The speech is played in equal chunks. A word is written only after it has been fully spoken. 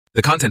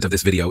The content of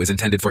this video is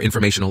intended for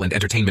informational and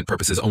entertainment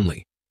purposes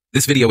only.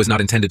 This video is not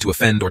intended to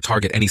offend or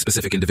target any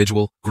specific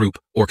individual, group,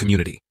 or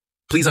community.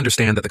 Please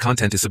understand that the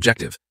content is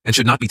subjective and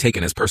should not be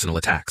taken as personal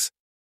attacks.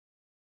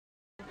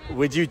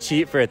 Would you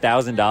cheat for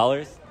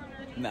 $1,000?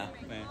 No,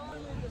 man.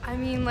 I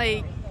mean,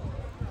 like,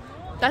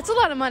 that's a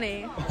lot of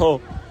money.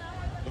 Oh.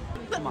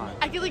 Come on.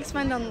 I could, like,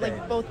 spend on,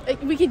 like, both.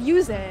 Like, we could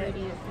use it.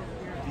 You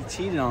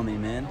cheated on me,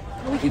 man.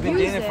 We've been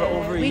dating for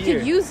over a year. We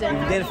could use it. We've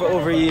been dating for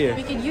over a year.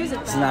 We could use it,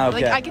 though. It's not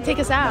okay. Like, I could take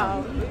us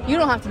out. You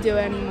don't have to do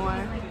it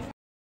anymore.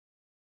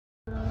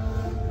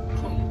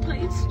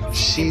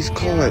 She's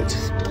caught.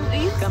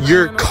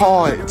 You're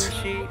caught.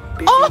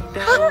 Oh!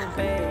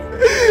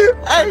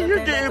 Hey,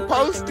 you're getting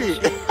posted.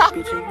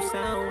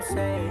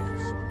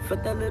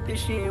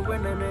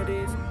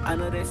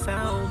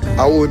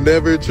 I will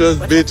never trust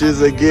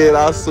bitches again.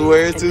 I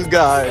swear to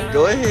God.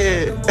 Go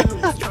ahead.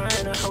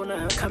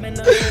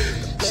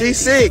 She's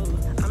sick.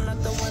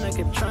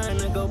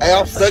 Hey,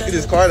 I'm stuck in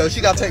this car though.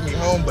 She gotta take me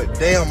home, but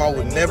damn, I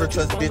would never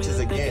trust bitches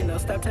again.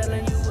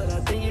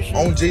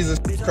 On Jesus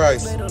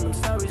Christ.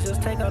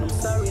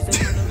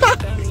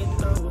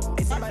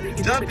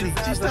 Jumpy,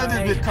 she's still this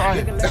bitch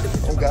crying.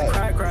 Oh God.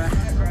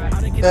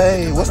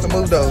 Hey, what's the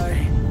move though?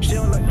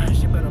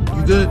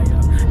 You good?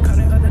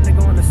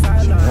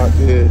 Not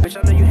good.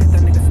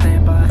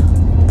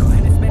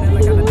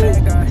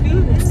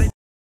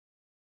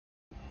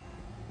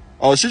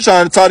 Oh, she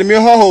trying to talk to me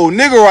and her whole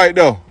nigga right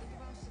though.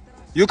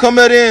 You come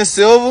here then,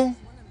 Silver.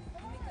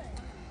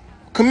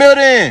 Come here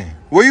then.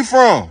 Where you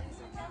from?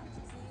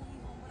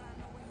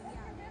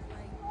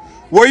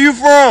 Where you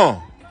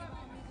from?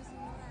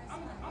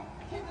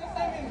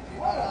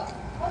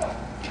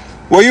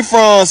 Where you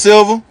from,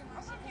 Silver?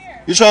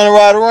 You trying to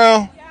ride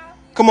around?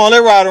 Come on,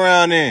 let's ride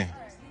around then.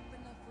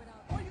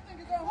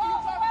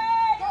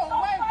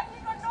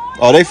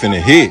 Oh, they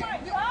finna hit.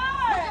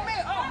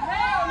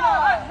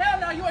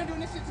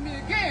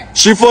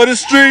 She for the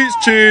streets,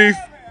 Chief.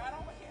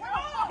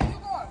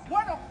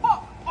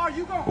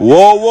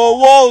 Whoa, whoa,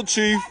 whoa,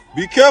 Chief.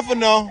 Be careful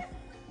now.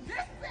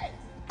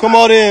 Come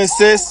on in,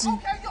 Sassy.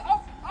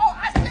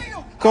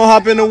 Come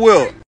hop in the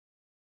whip.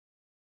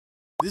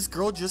 This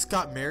girl just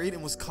got married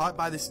and was caught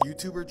by this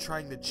YouTuber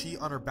trying to cheat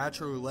on her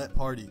bachelorette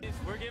party.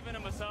 We're giving a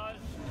massage.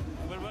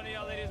 Would one of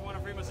y'all ladies want a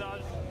free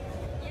massage?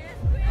 Yes,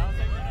 I'll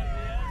take one of the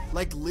yes.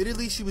 Like,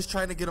 literally, she was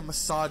trying to get a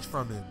massage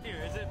from him.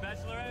 Here, is it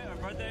bachelorette or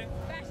birthday?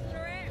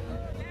 Bachelorette.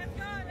 Let's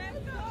go, let's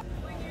go.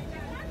 When you're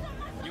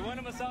done. You want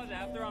a massage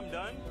after I'm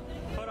done?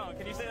 Hold on,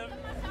 can you say that?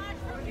 Massage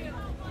for you.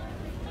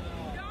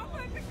 Don't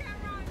put the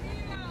camera on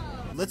me,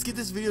 though. Let's get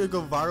this video to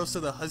go viral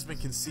so the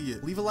husband can see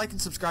it. Leave a like and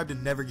subscribe to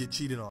never get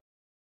cheated on.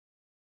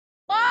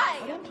 Why?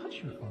 I don't touch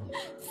your phone.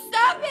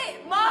 Stop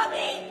it,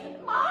 Mommy!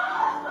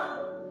 Mom!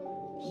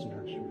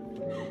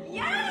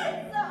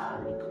 Yes!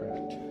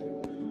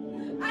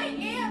 I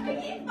am, but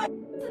he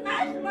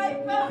smashed my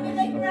phone and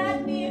they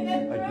grabbed me and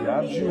then threw me. I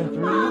grabbed you and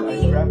threw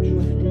you? I grabbed you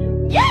and threw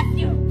you? Yes,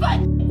 you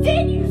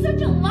did! You're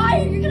such a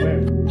liar! You're gonna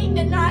f***ing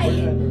deny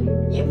it!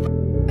 You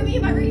f***ing me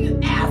if I hurt you,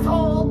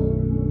 asshole!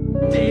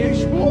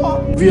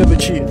 Have you ever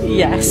cheated?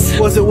 Yes.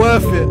 Was it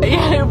worth it?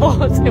 Yeah, it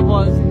was. It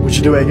was. Would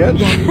you do it again?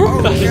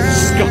 Yeah. That's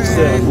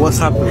disgusting. What's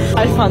happened?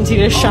 I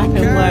fancied a chef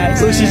in work.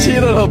 So she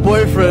cheated on her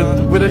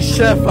boyfriend with a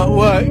chef at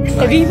work.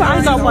 If you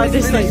find out like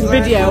this like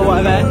video or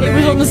whatever, it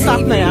was on the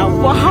staff night out.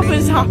 What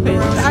happens happened.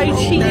 I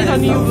cheated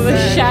on you with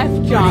a chef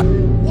job.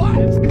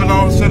 What?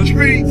 Belongs to the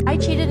streets. I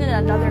cheated in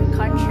another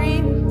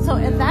country, so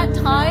at that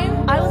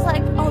time, I was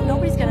like, oh,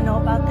 nobody's gonna know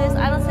about this.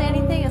 I don't say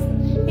anything.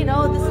 You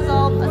know, it's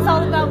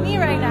all about me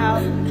right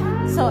now.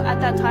 So at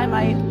that time,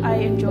 I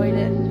enjoyed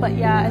it. But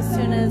yeah, as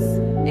soon as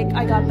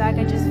I got back,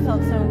 I just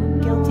felt so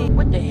guilty.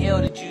 What the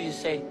hell did you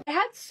just say? I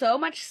had so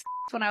much sex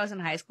when I was in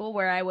high school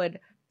where I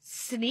would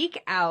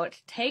sneak out,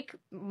 take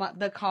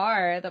the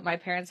car that my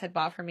parents had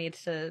bought for me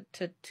to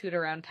toot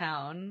around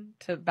town,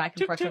 to back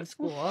and forth from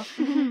school,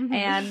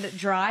 and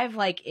drive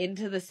like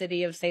into the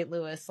city of St.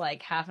 Louis,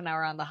 like half an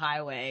hour on the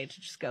highway to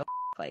just go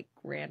like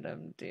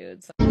random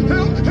dudes.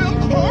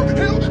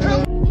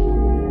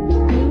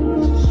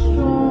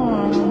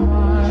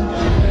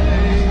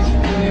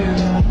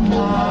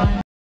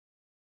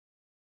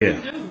 Yeah,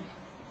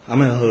 I'm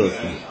her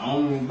husband. I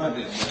don't know about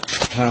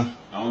that. Huh?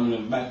 I don't know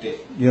about that.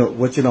 You know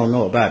what you don't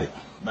know about it?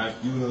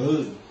 About you and her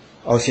husband.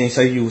 Oh, she ain't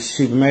say she was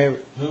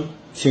married? Huh?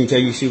 She ain't tell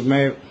you she was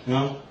married?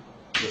 No.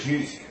 But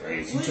she's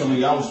crazy. She told me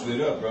y'all was split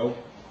up, bro.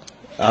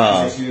 She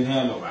said she didn't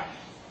have nobody.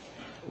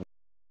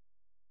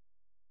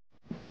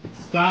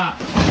 Stop.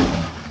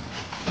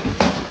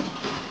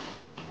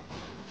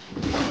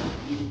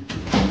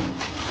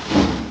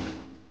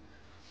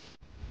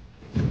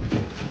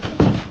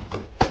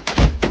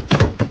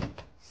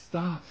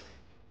 Stop.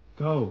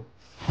 Go.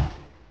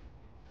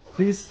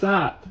 Please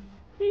stop.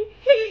 I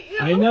hate you.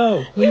 I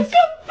know. Please,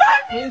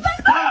 please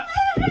stop.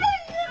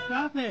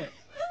 Stop it.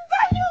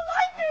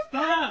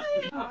 Stop.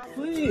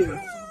 Please.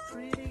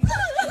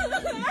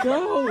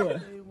 Go.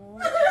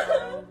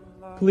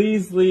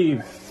 Please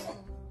leave.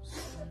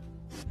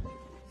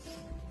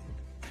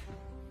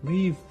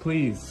 Leave,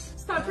 please.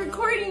 Stop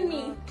recording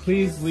me.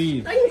 Please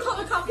leave. I can call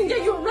the cops and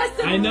get you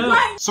arrested. I know.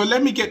 Right? So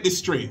let me get this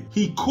straight.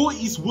 He caught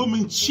his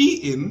woman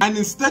cheating, and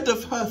instead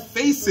of her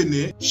facing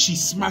it, she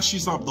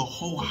smashes up the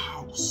whole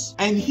house.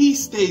 And he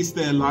stays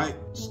there like,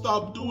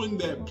 stop doing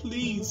that,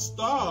 please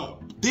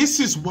stop.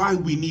 This is why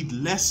we need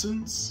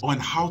lessons on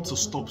how to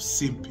stop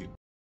simping.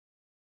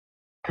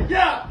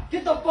 Yeah,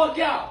 get the fuck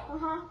out.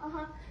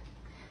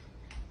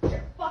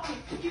 You're fucking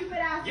stupid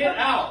ass. Get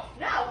out.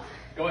 No.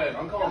 Go ahead.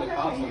 I'm calling the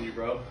cops on you,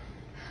 bro.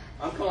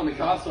 I'm calling the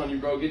cops on you,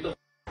 bro. Get the.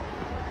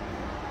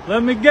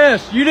 Let me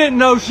guess, you didn't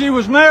know she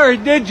was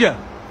married, did you?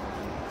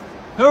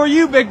 Who are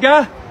you, big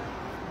guy?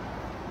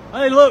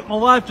 Hey, look, my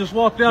wife just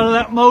walked out of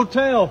that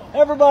motel.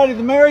 Everybody,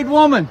 the married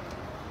woman.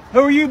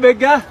 Who are you, big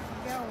guy? Go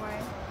away.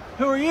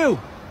 Who are you?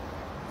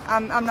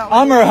 I'm not.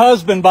 I'm her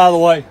husband, by the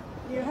way.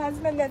 Your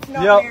husband that's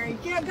not Yep. married.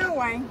 Yeah, go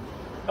away.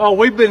 Oh,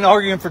 we've been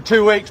arguing for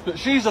 2 weeks, but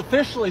she's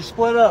officially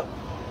split up.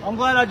 I'm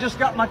glad I just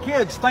got my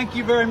kids. Thank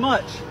you very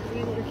much.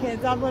 You and your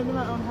kids. I've lived in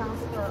my own house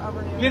for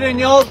over a year. Get in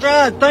y'all's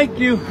ride. Thank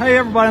you. Hey,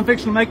 everybody, I'm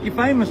fixing to make you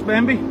famous,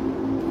 Bambi.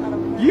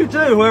 You too,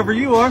 whoever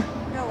you are.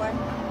 No way.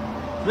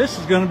 This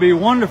is going to be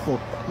wonderful.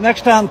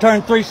 Next time,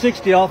 turn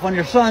 360 off on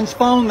your son's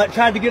phone that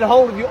tried to get a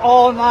hold of you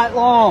all night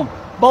long.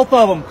 Both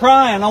of them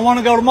crying, I want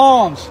to go to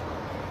mom's.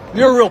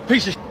 You're a real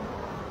piece of shit.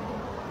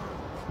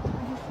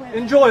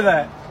 Enjoy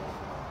that.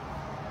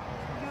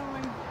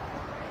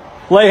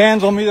 Lay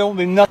hands on me, there won't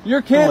be nothing.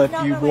 Your kids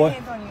with you, boy. Lay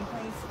hands on you,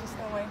 please. Just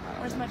go away.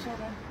 Where's my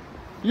children?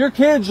 Your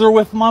kids are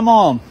with my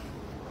mom.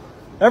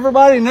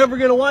 Everybody never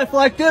get a wife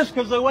like this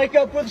because they wake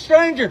up with a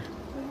stranger.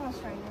 Who's my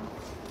stranger?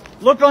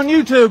 Look on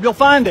YouTube, you'll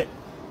find it.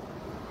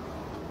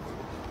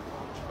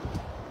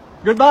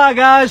 Goodbye,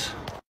 guys.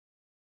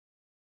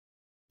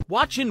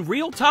 Watch in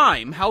real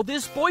time how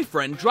this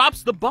boyfriend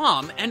drops the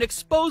bomb and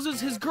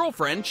exposes his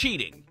girlfriend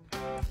cheating.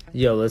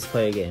 Yo, let's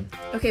play a game.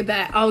 Okay,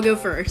 bet. I'll go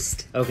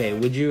first. Okay,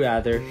 would you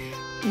rather...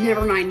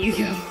 Never mind, you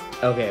go.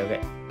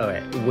 Okay.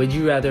 Would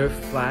you rather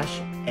flash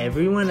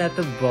everyone at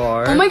the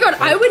bar? Oh my god,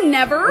 I would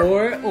never.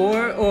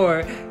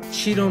 Or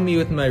cheat on me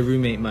with my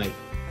roommate, Mike?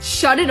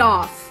 Shut it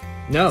off.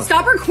 No.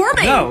 Stop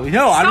recording. No,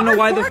 Stop I don't know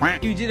why the recording.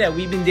 f you did that.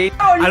 We've been dating.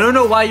 I don't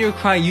know why you're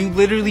crying. You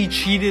literally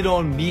cheated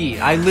on me.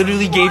 I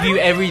literally gave you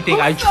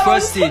everything. I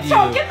trusted you.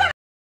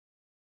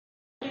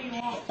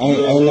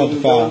 Ain't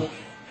nothing foul.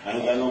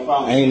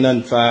 Ain't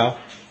nothing foul.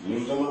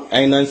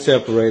 Ain't nothing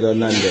separate or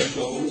none of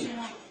that.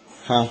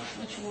 Huh?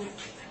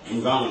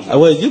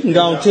 Well, you can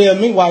go and tell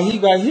me why he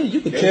right here.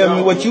 You can tell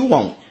me what you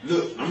want.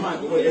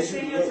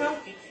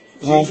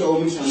 Huh?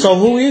 So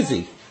who is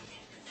he?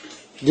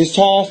 This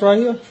Charles right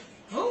here?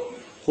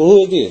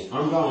 Who is this?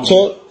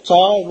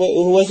 Charles,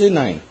 what's his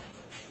name?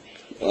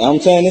 I'm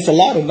saying it's a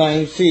lot of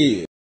names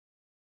here.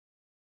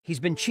 He's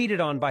been cheated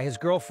on by his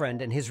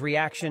girlfriend, and his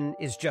reaction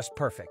is just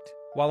perfect.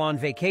 While on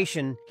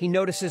vacation, he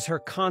notices her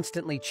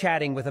constantly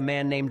chatting with a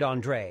man named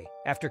Andre.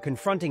 After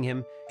confronting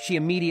him, she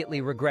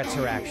immediately regrets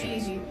her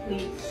actions. Baby,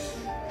 please.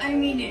 I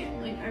mean it.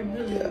 Like, I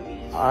really mean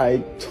it.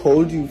 I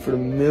told you for the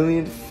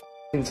millionth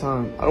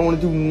time. I don't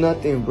want to do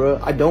nothing, bro.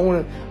 I don't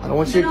want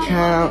your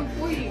account.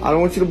 I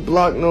don't want you to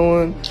block no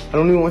one. I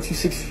don't even want you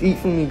 6 feet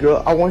from me,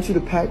 girl. I want you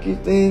to pack your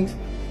things.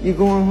 You're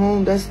going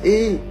home. That's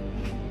it.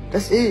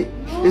 That's it.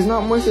 There's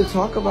not much to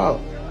talk about.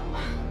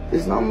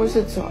 There's not much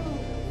to talk.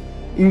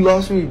 You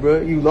lost me, bro.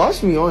 You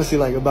lost me, honestly,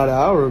 like about an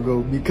hour ago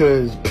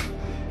because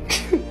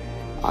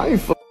I ain't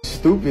fucking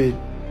stupid.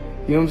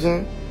 You know what I'm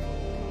saying?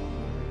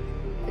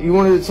 You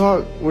wanted to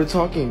talk. We're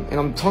talking, and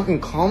I'm talking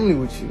calmly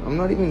with you. I'm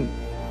not even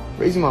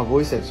raising my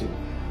voice at you.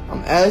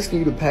 I'm asking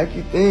you to pack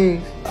your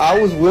things. I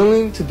was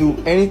willing to do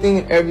anything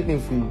and everything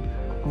for you.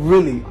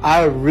 Really,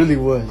 I really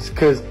was.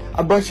 Because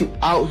I brought you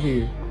out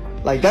here.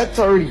 Like, that's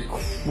already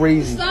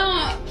crazy.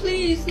 Stop,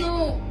 please,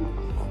 no.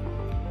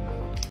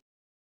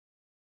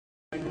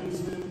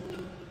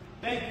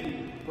 Thank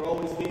you for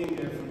always being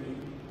there for me.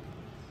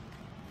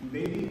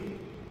 Baby,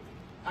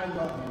 I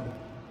love you.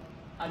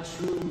 I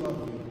truly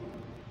love you.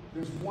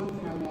 There's one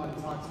thing I wanted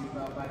to talk to you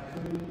about, but I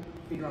couldn't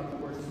figure out the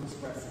words to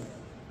express it.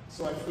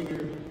 So I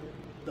figured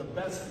the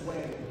best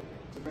way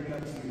to bring it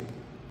up to you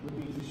would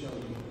be to show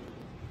you.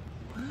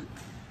 What?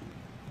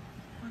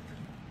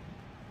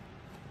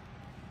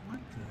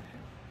 What the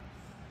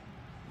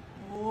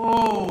hell?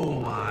 Oh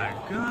my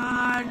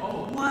god.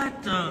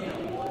 What the?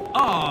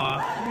 Oh,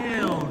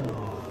 hell no.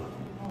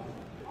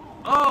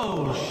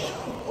 Oh,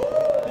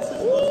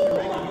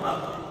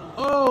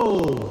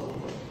 oh.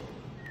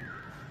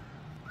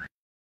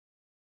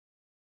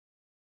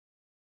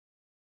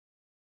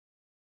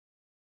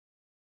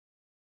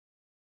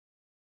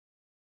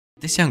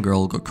 This young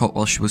girl got caught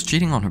while she was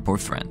cheating on her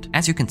boyfriend.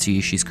 As you can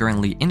see, she's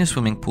currently in a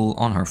swimming pool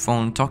on her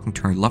phone talking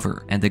to her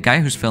lover, and the guy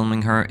who's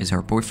filming her is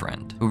her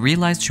boyfriend, who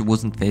realized she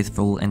wasn't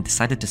faithful and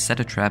decided to set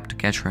a trap to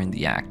catch her in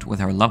the act with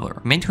her lover.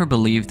 He made her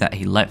believe that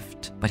he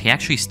left, but he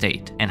actually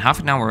stayed, and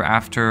half an hour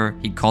after,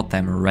 he caught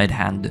them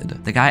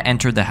red-handed. The guy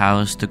entered the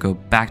house to go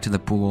back to the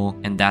pool,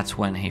 and that's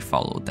when he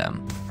followed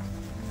them.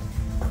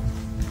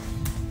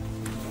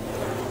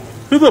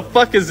 Who the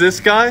fuck is this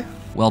guy?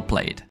 Well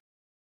played.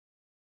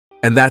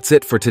 And that's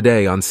it for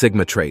today on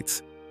Sigma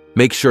Traits.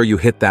 Make sure you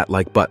hit that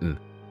like button,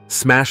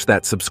 smash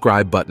that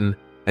subscribe button,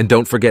 and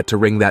don't forget to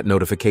ring that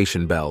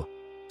notification bell.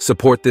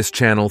 Support this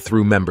channel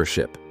through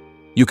membership.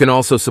 You can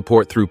also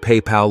support through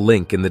PayPal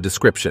link in the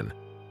description.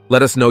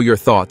 Let us know your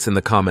thoughts in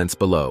the comments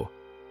below.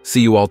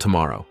 See you all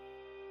tomorrow.